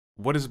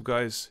What is up,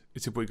 guys?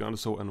 It's your boy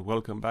Gunsoww and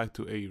welcome back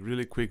to a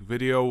really quick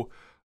video.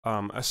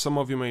 As some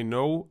of you may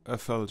know,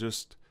 FL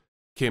just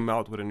came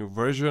out with a new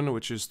version,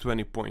 which is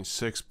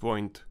 20.6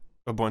 point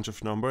a bunch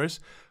of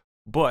numbers.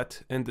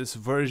 But in this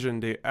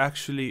version, they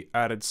actually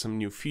added some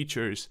new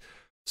features,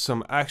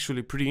 some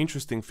actually pretty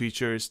interesting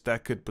features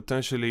that could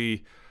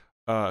potentially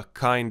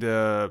kind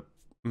of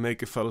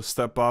make FL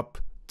step up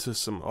to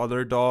some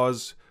other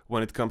DAWs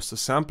when it comes to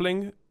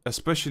sampling,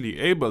 especially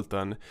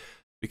Ableton.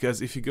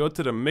 Because if you go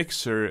to the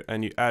mixer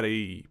and you add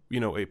a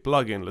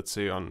plugin, let's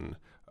say on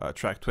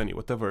track 20,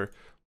 whatever,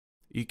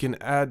 you can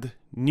add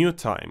new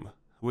time,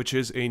 which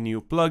is a new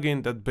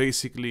plugin that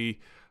basically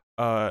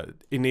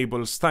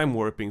enables time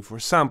warping for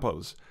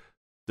samples.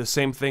 The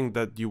same thing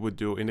that you would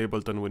do in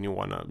Ableton when you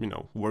wanna,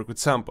 work with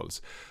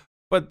samples.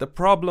 But the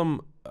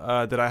problem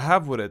that I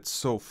have with it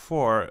so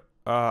far,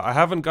 I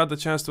haven't got the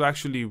chance to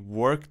actually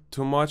work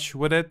too much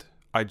with it.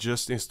 I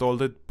just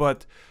installed it,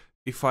 but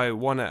if I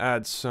want to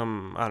add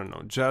some, I don't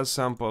know, jazz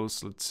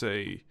samples, let's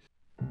say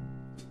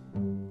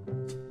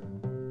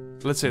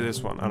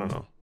this one, I don't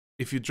know.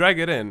 If you drag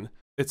it in,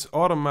 it's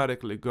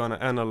automatically gonna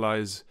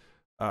analyze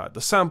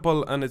the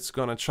sample and it's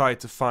gonna try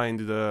to find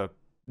the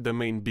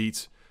main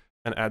beats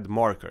and add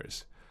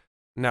markers.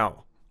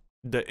 Now,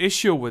 the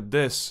issue with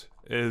this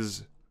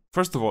is,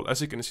 first of all,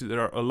 as you can see,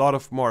 there are a lot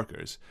of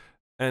markers.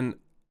 And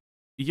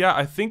yeah,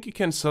 I think you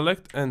can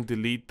select and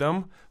delete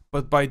them,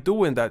 but by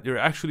doing that, you're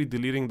actually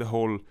deleting the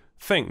whole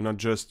thing, not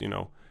just,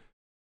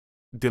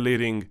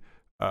 deleting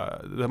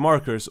the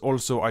markers.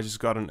 Also, I just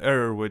got an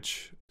error,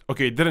 which,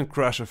 okay, it didn't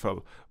crash FL,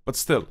 but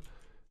still,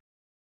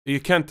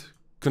 you can't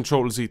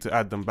Control Z to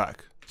add them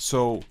back.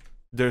 So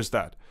there's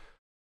that.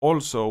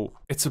 Also,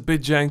 it's a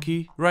bit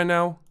janky right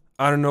now.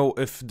 I don't know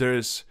if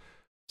there's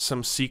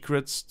some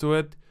secrets to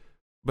it,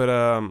 but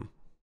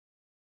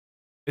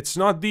it's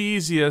not the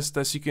easiest,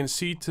 as you can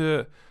see,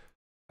 to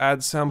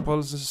add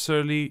samples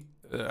necessarily.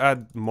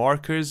 Add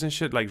markers and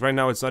shit. Like right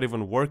now it's not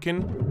even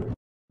working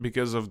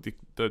because of the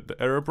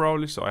error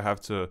probably, so I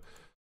have to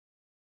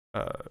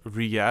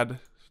re-add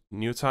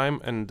new time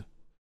and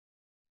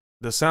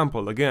the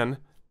sample again.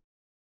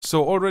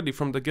 So already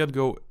from the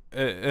get-go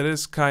it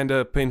is kind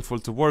of painful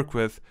to work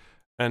with.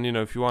 And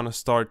if you want to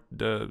start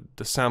the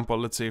sample,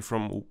 let's say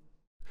from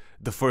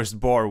the first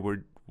bar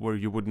where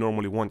you would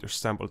normally want your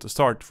sample to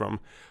start from,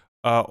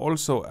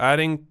 also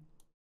adding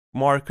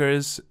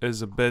markers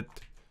is a bit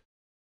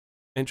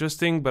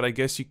interesting, but I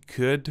guess you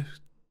could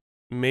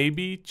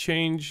maybe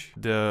change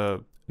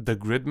the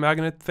grid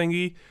magnet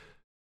thingy,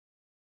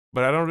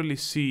 but I don't really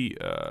see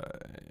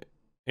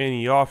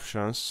any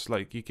options.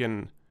 Like you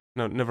can,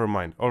 no, never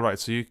mind. All right,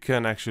 so you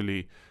can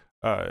actually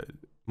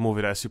move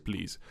it as you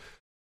please,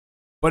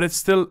 but it's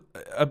still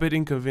a bit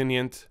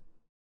inconvenient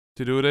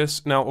to do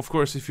this. Now, of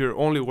course, if you're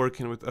only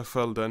working with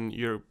FL, then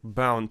you're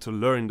bound to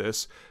learn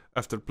this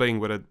after playing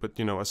with it. But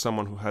as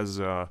someone who has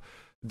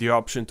the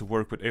option to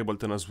work with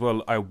Ableton as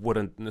well, I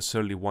wouldn't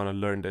necessarily want to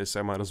learn this.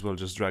 I might as well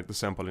just drag the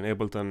sample in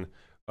Ableton,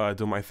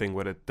 do my thing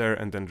with it there,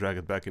 and then drag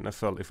it back in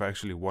FL if I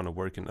actually want to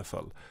work in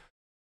FL.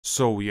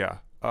 So yeah,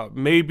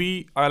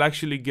 maybe I'll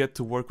actually get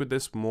to work with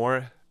this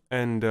more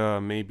and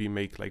maybe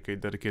make like a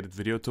dedicated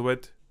video to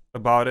it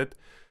about it.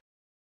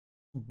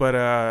 But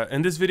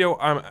in this video,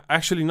 I'm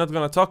actually not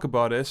gonna talk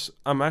about this.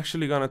 I'm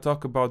actually gonna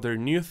talk about their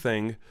new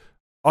thing,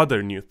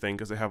 other new thing,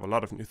 because they have a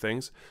lot of new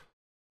things,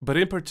 but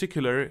in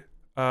particular,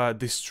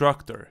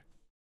 Distort.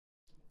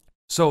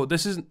 So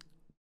this is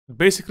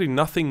basically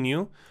nothing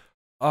new,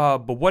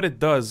 but what it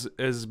does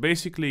is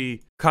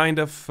basically kind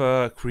of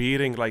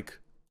creating like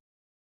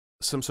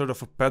some sort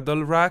of a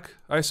pedal rack,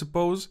 I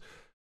suppose,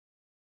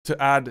 to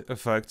add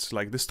effects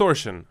like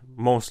distortion,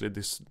 mostly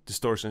this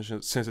distortion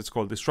since it's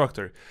called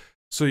Distort.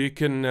 So you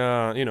can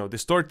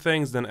distort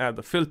things, then add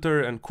the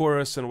filter and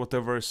chorus and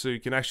whatever, so you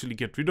can actually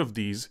get rid of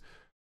these.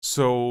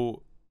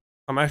 So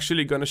I'm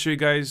actually gonna show you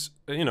guys,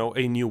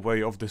 a new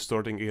way of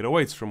distorting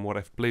 808s from what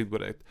I've played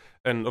with it.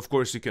 And of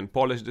course, you can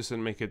polish this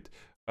and make it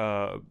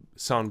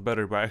sound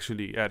better by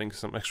actually adding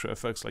some extra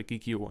effects like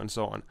EQ and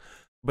so on.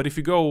 But if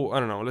you go, I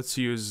don't know, let's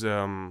use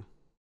a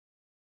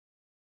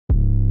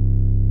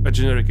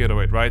generic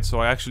 808, right? So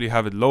I actually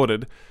have it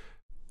loaded,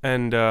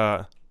 and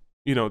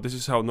this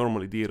is how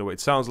normally the 808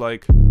 sounds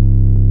like.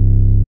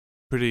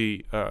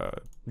 Pretty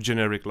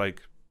generic,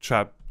 like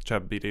trap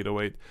beat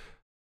 808.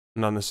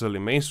 Not necessarily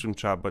mainstream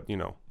trap, but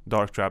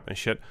dark trap and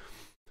shit.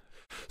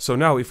 So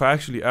now if I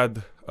actually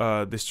add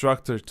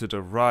Distort to the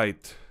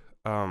right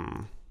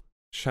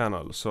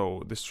channel,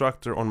 so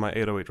Distort on my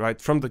 808,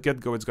 right, from the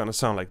get-go it's gonna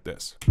sound like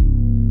this.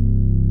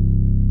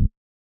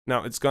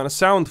 Now it's gonna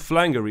sound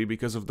flangery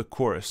because of the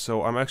chorus,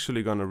 so I'm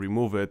actually gonna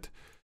remove it,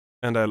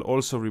 and I'll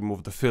also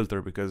remove the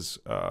filter because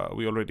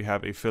we already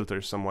have a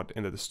filter somewhat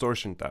in the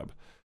distortion tab.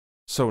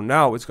 So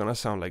now it's gonna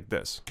sound like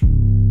this.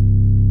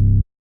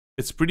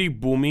 It's pretty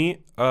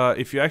boomy.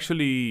 If you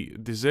actually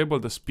disable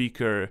the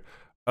speaker,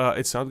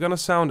 it's not gonna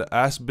sound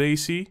as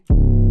bassy.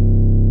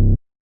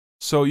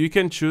 So you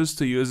can choose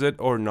to use it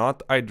or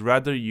not. I'd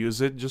rather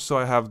use it just so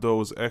I have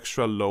those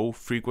extra low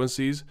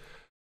frequencies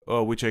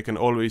which I can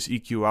always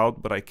EQ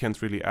out, but I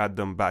can't really add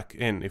them back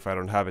in if I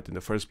don't have it in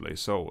the first place.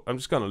 So I'm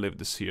just gonna leave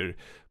this here.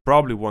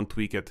 Probably won't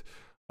tweak it,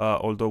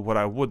 although what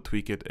I would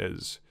tweak it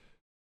is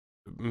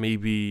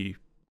maybe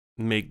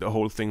make the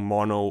whole thing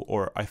mono,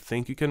 or I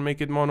think you can make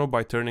it mono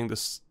by turning the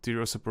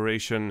stereo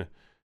separation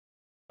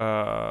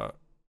to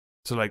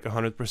like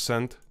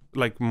 100%,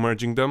 like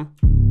merging them.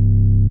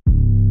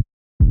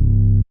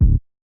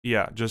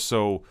 Yeah, just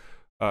so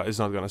it's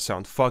not gonna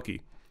sound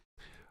fucky.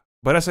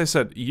 But as I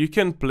said, you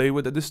can play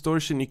with the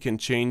distortion, you can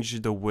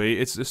change the way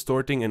it's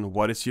distorting and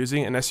what it's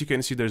using. And as you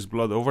can see, there's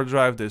blood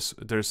overdrive,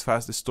 there's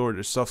fast distort,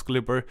 there's soft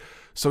clipper.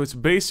 So it's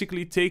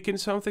basically taking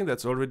something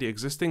that's already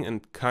existing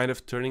and kind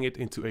of turning it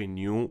into a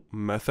new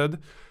method,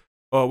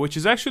 which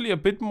is actually a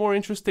bit more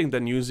interesting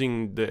than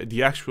using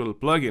the actual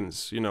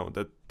plugins, you know,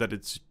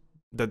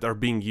 that are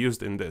being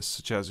used in this,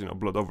 such as, you know,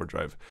 blood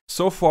overdrive.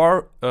 So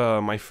far,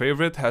 my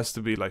favorite has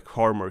to be like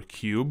Harmor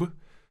Cube,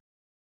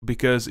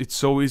 because it's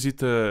so easy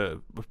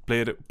to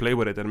play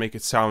with it and make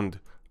it sound,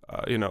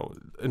 you know,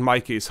 in my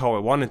case, how I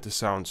want it to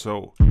sound.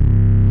 So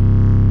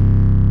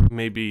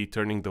maybe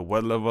turning the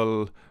wet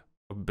level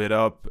a bit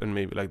up, and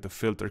maybe like the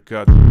filter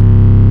cut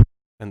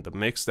and the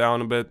mix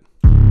down a bit.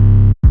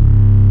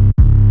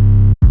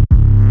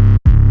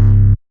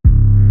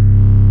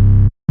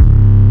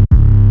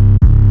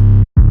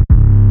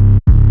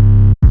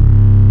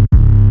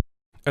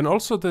 And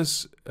also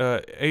this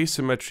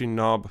asymmetry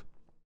knob,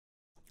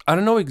 I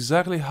don't know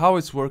exactly how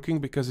it's working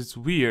because it's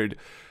weird.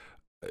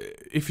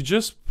 If you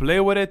just play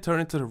with it, turn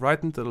it to the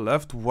right and to the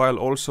left while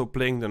also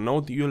playing the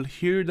note, you'll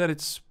hear that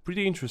it's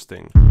pretty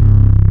interesting.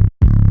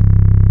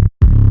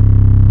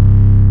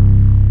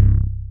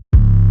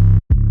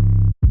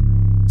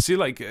 See,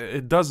 like,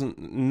 it does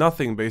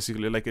nothing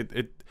basically, like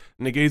it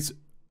negates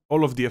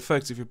all of the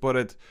effects if you put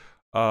it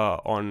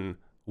on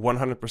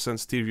 100%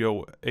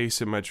 stereo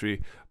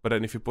asymmetry, but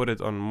then if you put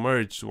it on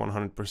merged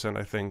 100%,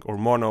 I think, or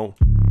mono,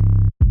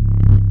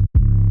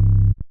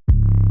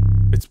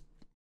 it's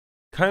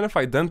kind of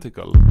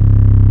identical.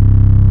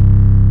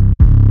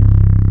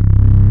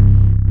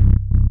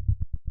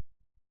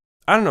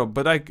 I don't know,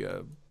 but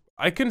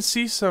I can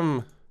see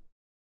some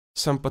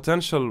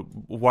potential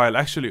while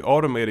actually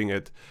automating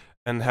it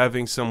and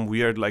having some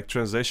weird like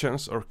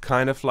transitions, or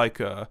kind of like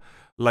a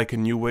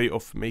new way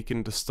of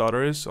making the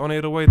stutters on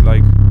 808.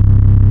 Like,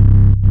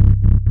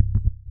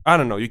 I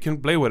don't know, you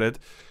can play with it.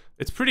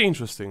 It's pretty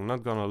interesting,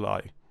 not gonna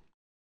lie.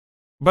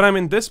 But I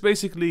mean, this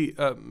basically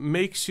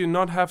makes you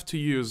not have to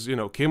use, you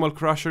know, Camel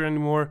Crusher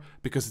anymore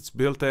because it's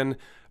built in.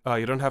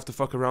 You don't have to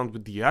fuck around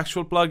with the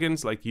actual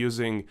plugins, like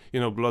using, you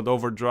know, Blood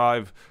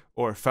Overdrive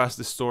or Fast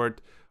Distort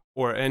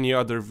or any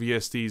other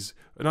VSTs,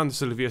 not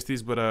necessarily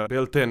VSTs, but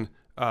built-in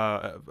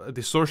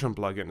distortion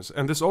plugins.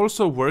 And this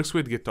also works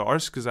with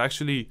guitars, because I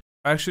actually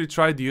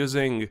tried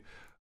using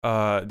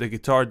the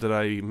guitar that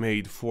I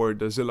made for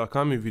the Zilla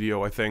Kami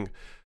video, I think.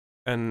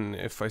 And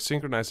if I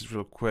synchronize it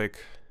real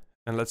quick,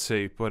 and let's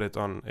say put it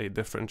on a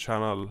different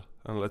channel,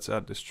 and let's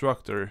add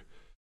Destructor.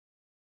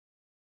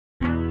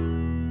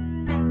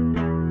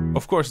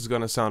 Of course it's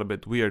gonna sound a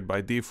bit weird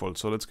by default,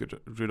 so let's get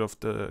rid of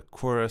the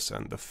chorus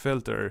and the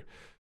filter,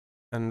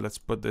 and let's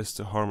put this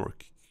to Harmor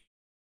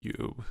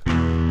Cube.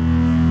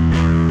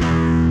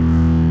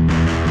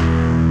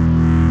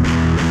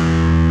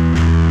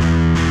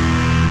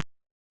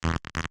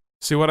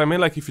 See what I mean?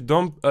 Like, if you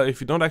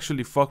don't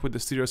actually fuck with the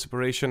stereo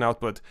separation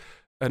output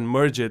and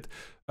merge it,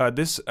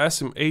 this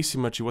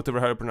asymmetry, whatever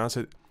how you pronounce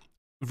it,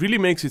 really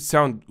makes it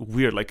sound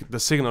weird, like the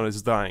signal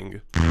is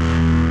dying.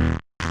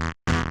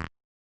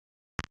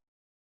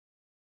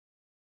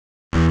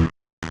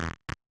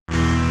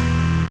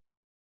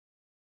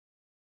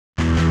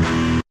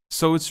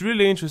 So it's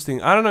really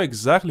interesting. I don't know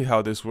exactly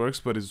how this works,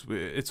 but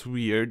it's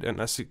weird, and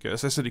as I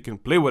said, you can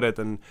play with it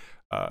and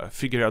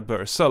figure it out by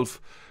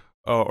yourself,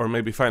 or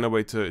maybe find a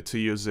way to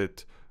use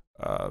it,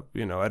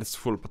 you know, at its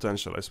full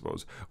potential, I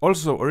suppose.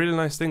 Also, a really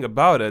nice thing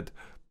about it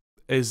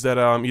is that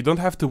you don't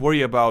have to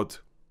worry about,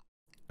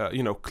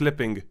 you know,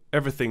 clipping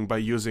everything by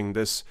using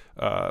this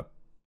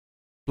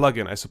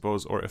plugin, I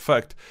suppose, or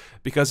effect,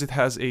 because it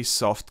has a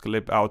soft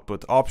clip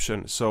output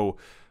option. So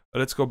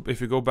let's go,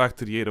 if you go back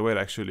to the 808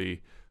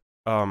 actually,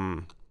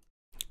 and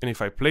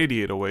if I play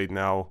the 808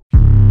 now,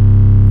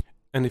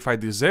 and if I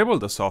disable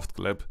the soft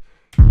clip,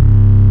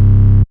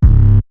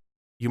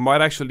 you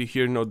might actually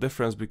hear no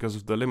difference because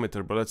of the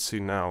limiter, but let's see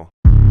now.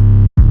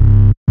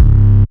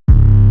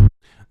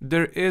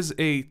 There is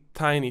a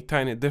tiny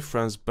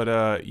difference,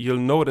 but you'll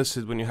notice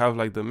it when you have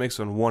like the mix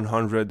on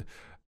 100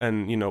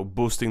 and, you know,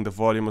 boosting the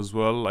volume as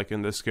well, like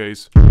in this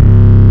case.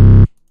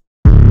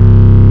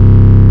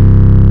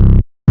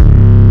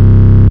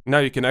 Now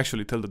you can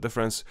actually tell the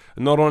difference,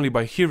 not only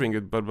by hearing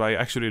it, but by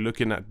actually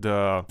looking at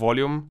the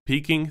volume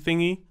peaking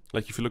thingy.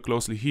 Like if you look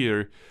closely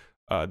here,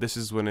 this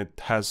is when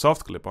it has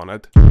soft clip on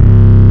it.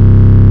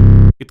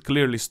 It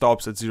clearly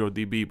stops at 0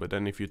 dB, but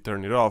then if you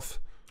turn it off,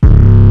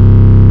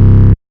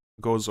 it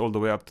goes all the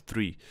way up to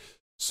 3.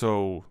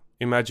 So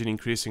imagine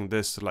increasing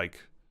this to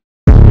like,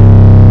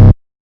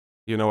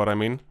 you know what I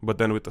mean? But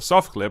then with the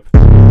soft clip,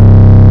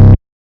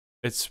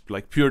 It's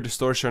like pure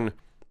distortion,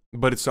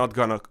 but it's not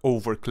gonna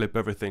overclip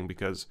everything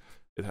because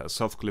it has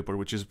soft clipper,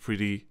 which is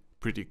pretty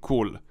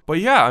cool. But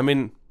yeah, I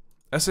mean,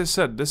 as I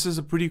said, this is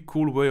a pretty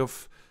cool way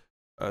of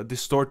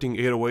distorting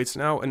 808s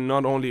now, and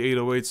not only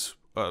 808s,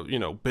 you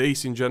know,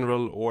 bass in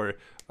general, or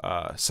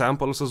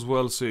samples as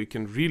well, so you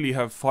can really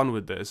have fun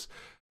with this.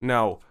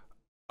 Now,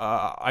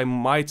 I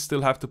might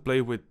still have to play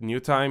with New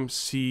Time,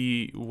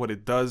 see what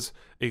it does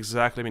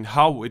exactly, I mean,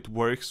 how it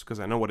works, because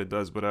I know what it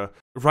does, but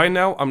right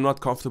now I'm not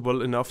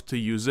comfortable enough to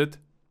use it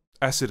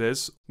as it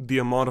is, the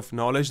amount of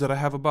knowledge that I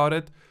have about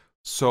it.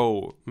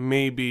 So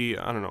maybe,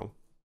 I don't know,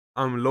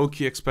 I'm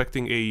low-key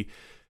expecting a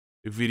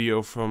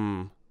video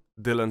from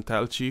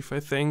Untitled Chapter, I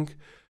think.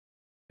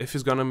 If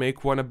he's gonna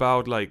make one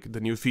about like the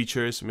new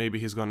features, maybe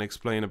he's gonna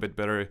explain a bit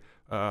better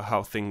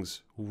how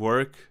things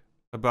work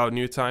about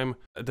New Time.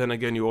 Then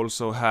again, you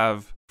also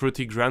have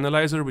Fruity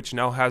Granulizer, which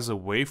now has a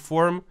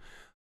waveform,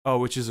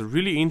 which is a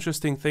really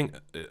interesting thing.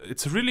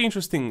 It's a really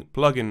interesting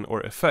plugin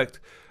or effect,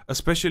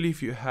 especially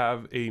if you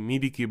have a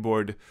MIDI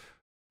keyboard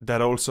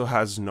that also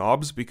has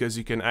knobs, because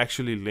you can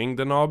actually link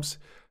the knobs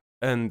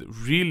and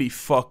really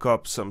fuck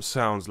up some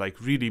sounds, like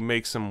really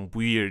make some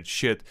weird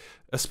shit,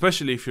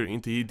 especially if you're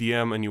into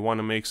EDM and you want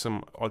to make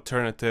some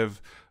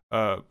alternative,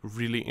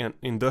 really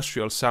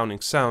industrial sounding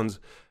sounds.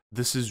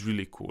 This is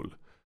really cool.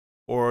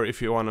 Or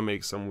if you want to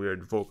make some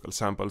weird vocal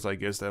samples, I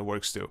guess that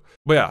works too.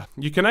 But yeah,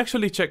 you can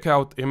actually check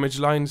out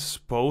ImageLine's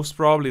post,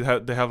 probably.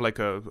 They have like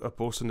a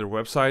post on their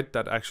website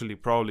that actually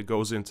probably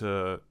goes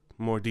into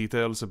more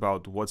details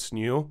about what's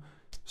new.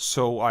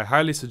 So I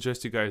highly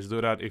suggest you guys do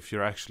that if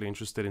you're actually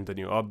interested in the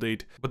new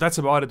update. But that's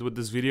about it with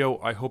this video.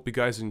 I hope you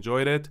guys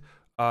enjoyed it.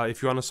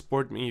 If you want to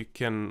support me, you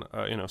can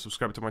you know,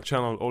 subscribe to my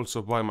channel,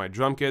 also buy my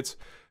drum kits.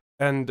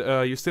 And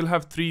you still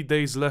have 3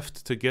 days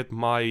left to get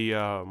my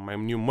my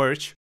new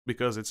merch,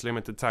 because it's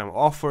limited time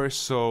offer,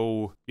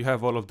 so you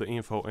have all of the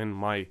info in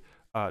my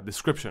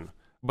description.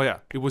 But yeah,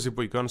 it was your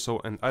boy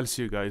Gunsoww, and I'll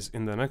see you guys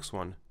in the next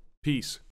one. Peace.